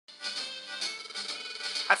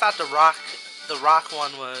I thought the rock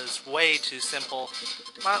one was way too simple.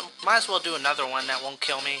 Might as well do another one that won't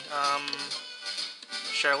kill me.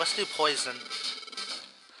 Sure, let's do poison.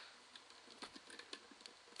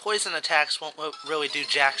 Poison attacks won't really do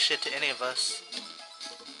jack shit to any of us.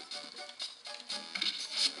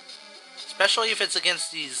 Especially if it's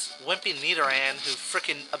against these wimpy Nidoran who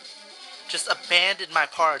frickin' just abandoned my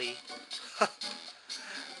party.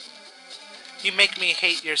 You make me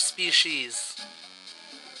hate your species.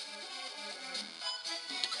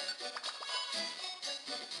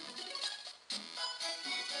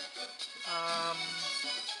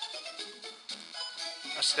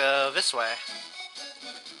 Let's go this way.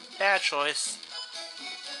 Bad choice.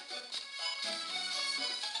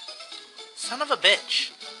 Son of a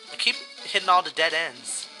bitch. I keep hitting all the dead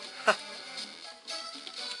ends.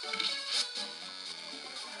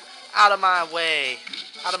 Out of my way.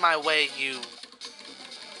 Out of my way, you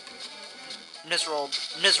miserable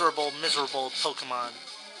Pokemon.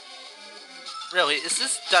 Really, is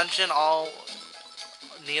this dungeon all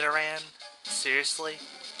Nidoran? Seriously?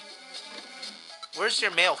 Where's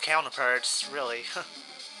your male counterparts, really?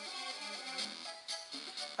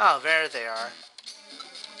 Oh, there they are.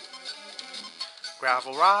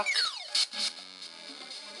 Gravel Rock.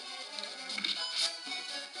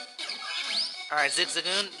 Alright,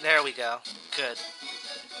 Zigzagoon. There we go. Good.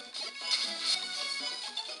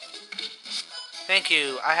 Thank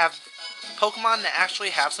you. I have Pokemon that actually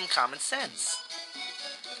have some common sense.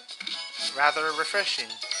 Rather refreshing.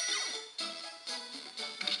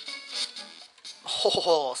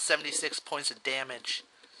 Oh, 76 points of damage.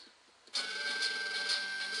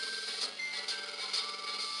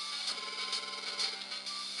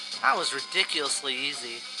 That was ridiculously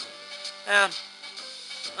easy.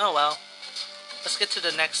 Oh well. Let's get to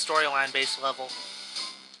the next storyline-based level.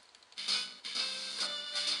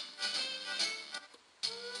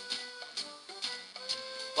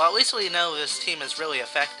 Well, at least we know this team is really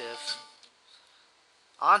effective.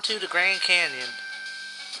 On to the Grand Canyon.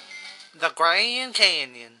 The Grand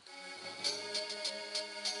Canyon.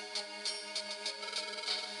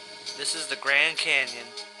 This is the Grand Canyon.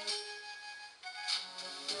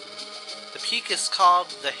 The peak is called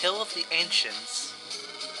the Hill of the Ancients.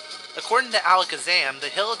 According to Alakazam, the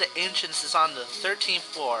Hill of the Ancients is on the 13th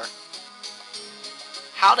floor.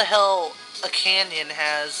 How the hell a canyon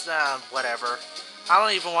has, whatever. I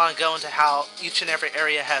don't even want to go into how each and every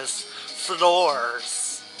area has floors.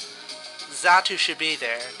 Xatu should be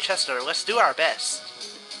there. Chester, let's do our best.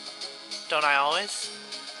 Don't I always?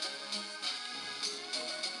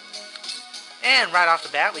 And right off the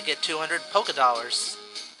bat, we get 200 Pokédollars.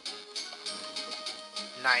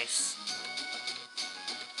 Nice.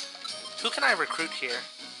 Who can I recruit here?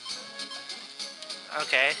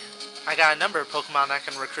 Okay. I got a number of Pokemon I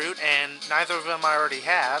can recruit, and neither of them I already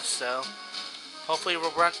have, so hopefully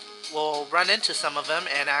we'll run into some of them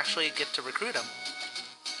and actually get to recruit them.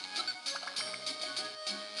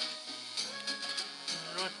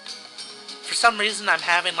 For some reason, I'm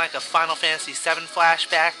having like a Final Fantasy VII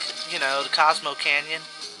flashback, you know, the Cosmo Canyon.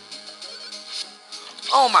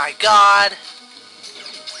 Oh my god!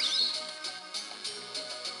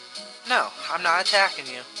 No, I'm not attacking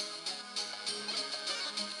you.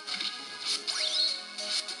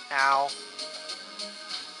 Ow.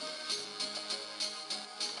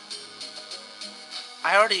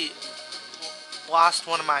 I already lost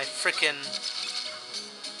one of my frickin'...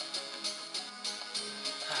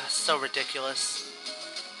 so ridiculous.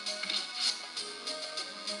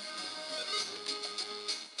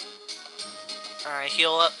 Alright,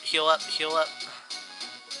 heal up, heal up, heal up.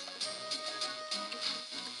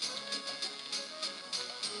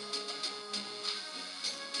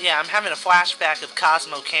 Yeah, I'm having a flashback of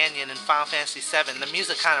Cosmo Canyon in Final Fantasy VII. The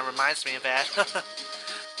music kind of reminds me of that.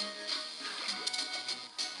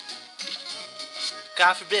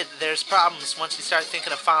 God forbid there's problems once you start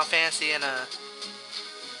thinking of Final Fantasy in a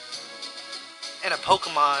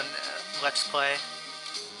Pokemon Let's Play.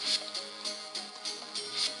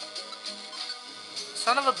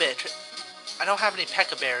 Son of a bitch. I don't have any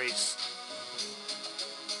P.E.K.K.A. berries.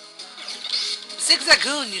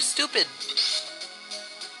 Zigzagoon, you stupid!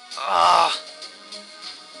 Ugh.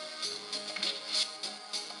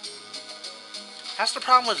 That's the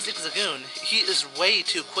problem with Zigzagoon. He is way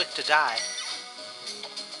too quick to die.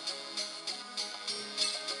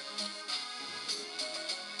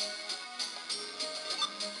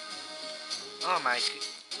 Oh my...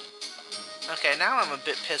 Okay, now I'm a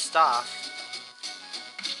bit pissed off.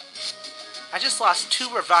 I just lost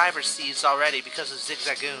 2 Reviver Seeds already because of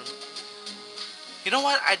Zigzagoon. You know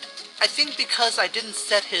what? I think because I didn't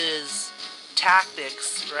set his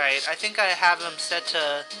tactics right. I think I have him set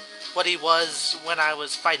to what he was when I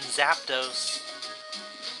was fighting Zapdos.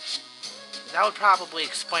 That would probably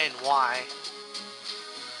explain why.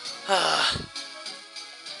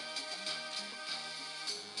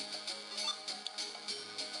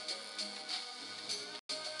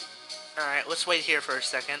 Alright, let's wait here for a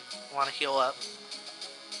second. I want to heal up.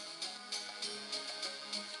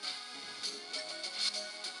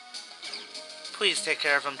 Please take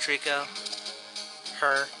care of him, Trico.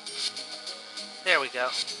 Her. There we go.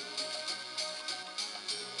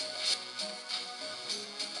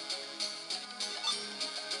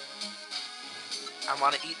 I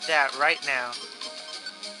want to eat that right now.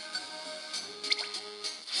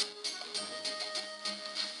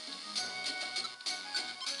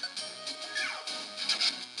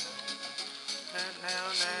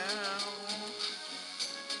 Now.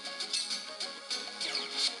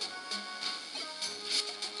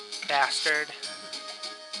 Bastard.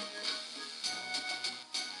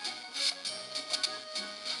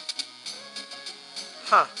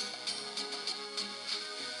 Huh.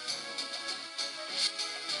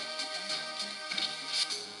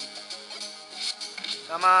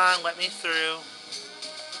 Come on, let me through.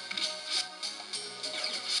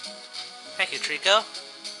 Thank you, Trico.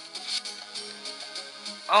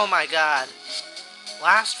 Oh my god.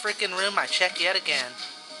 Last freaking room I check yet again.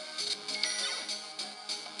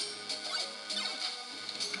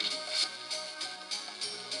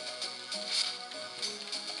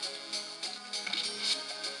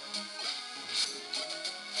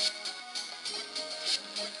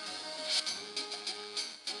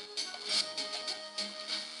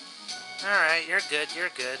 Alright, you're good, you're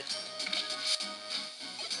good.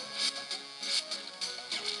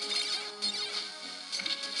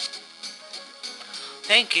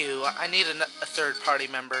 Thank you, I need a third party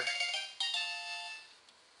member.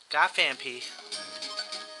 Got Phanby.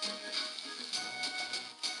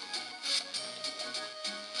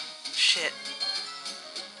 Shit.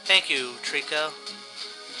 Thank you, Trico.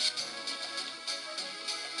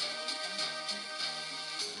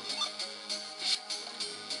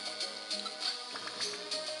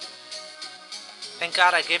 Thank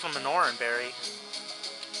God I gave him an orange berry.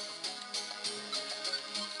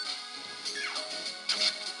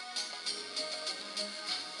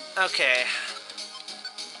 Okay.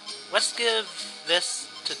 Let's give this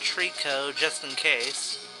to Trico just in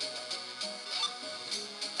case.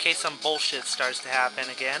 In case some bullshit starts to happen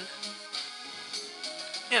again.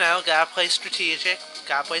 You know, gotta play strategic,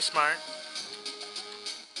 gotta play smart.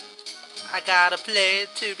 I gotta play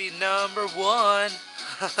it to be number one.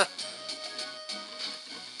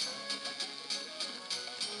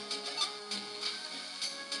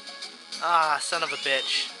 Ah, son of a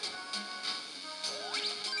bitch.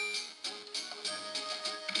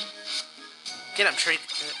 Get him,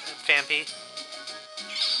 Phanby.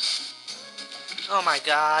 Oh my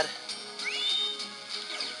god.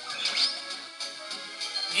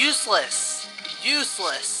 Useless!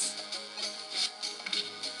 Useless!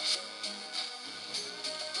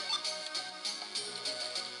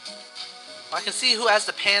 Well, I can see who has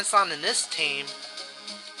the pants on in this team.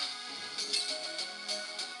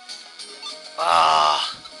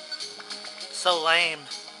 Ah, so lame.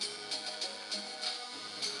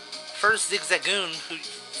 First Zigzagoon, who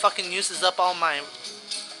fucking uses up all my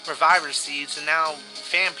Reviver Seeds, and now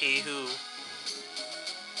Phanby, who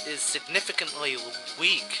is significantly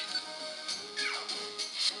weak.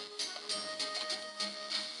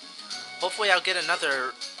 Hopefully I'll get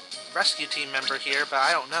another rescue team member here, but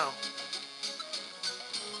I don't know.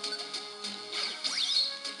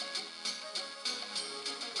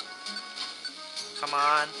 Come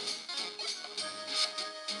on.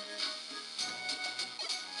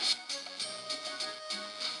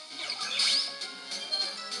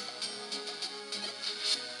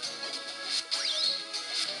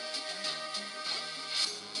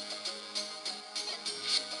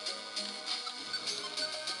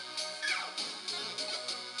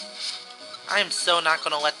 I am so not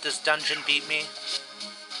going to let this dungeon beat me.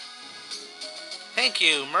 Thank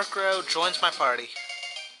you, Murkrow joins my party.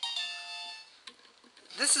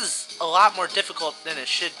 This is a lot more difficult than it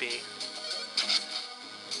should be.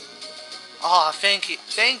 Aw, thank you.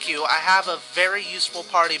 Thank you. I have a very useful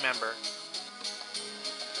party member.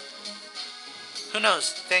 Who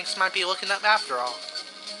knows? Things might be looking up after all.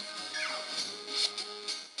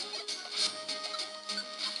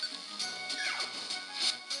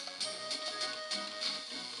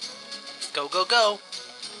 Go, go, go.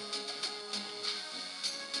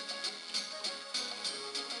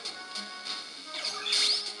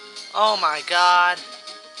 Oh my god.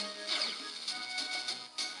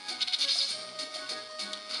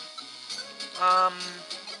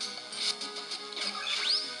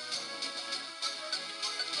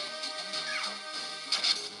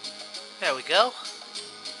 There we go.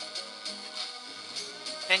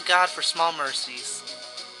 Thank God for small mercies.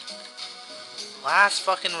 Last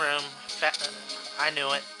fucking room. I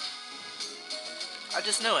knew it. I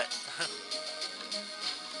just knew it.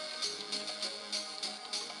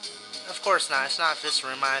 Of course not. It's not this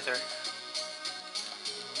room either.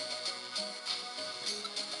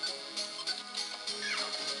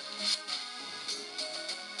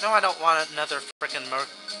 No, I don't want another frickin'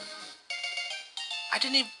 I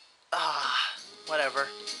didn't even... whatever.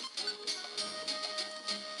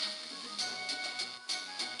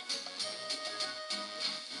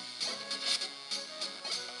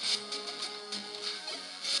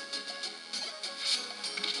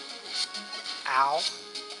 Ow.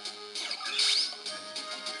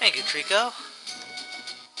 Thank you, Trico.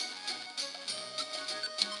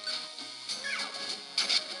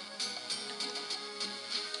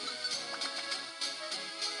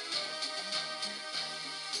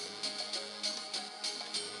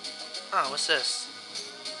 Oh, what's this?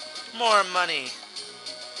 More money.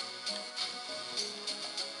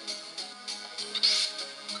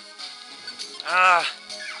 Ah.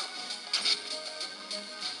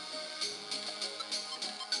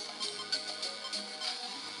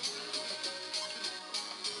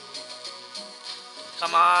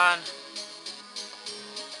 Come on.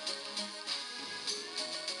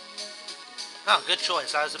 Oh, good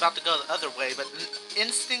choice. I was about to go the other way, but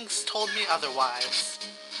instincts told me otherwise.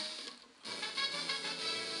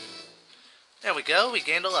 There we go. We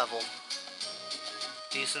gained a level.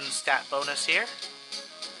 Decent stat bonus here.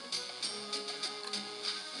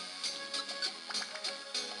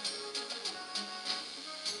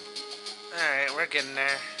 Alright, we're getting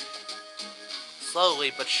there.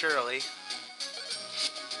 Slowly but surely.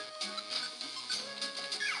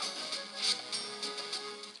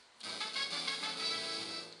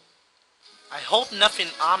 I hope nothing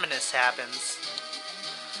ominous happens.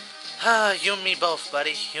 You and me both,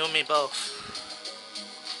 buddy. You and me both.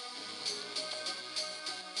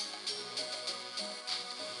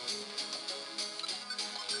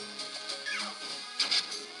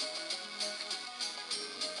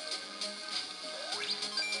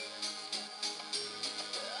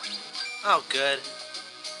 Oh, good.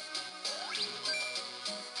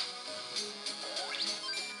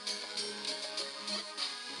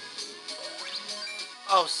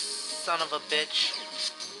 Oh, son of a bitch.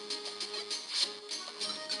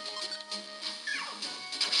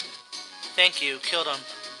 Thank you, killed him.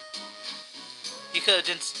 You could have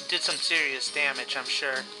did some serious damage, I'm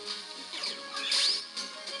sure.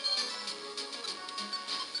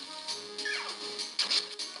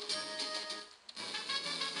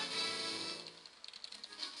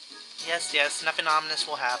 Yes, nothing ominous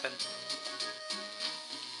will happen.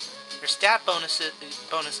 Your stat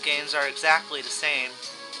bonus gains are exactly the same.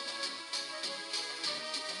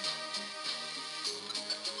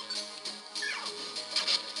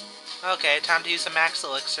 Okay, time to use the max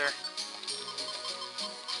elixir.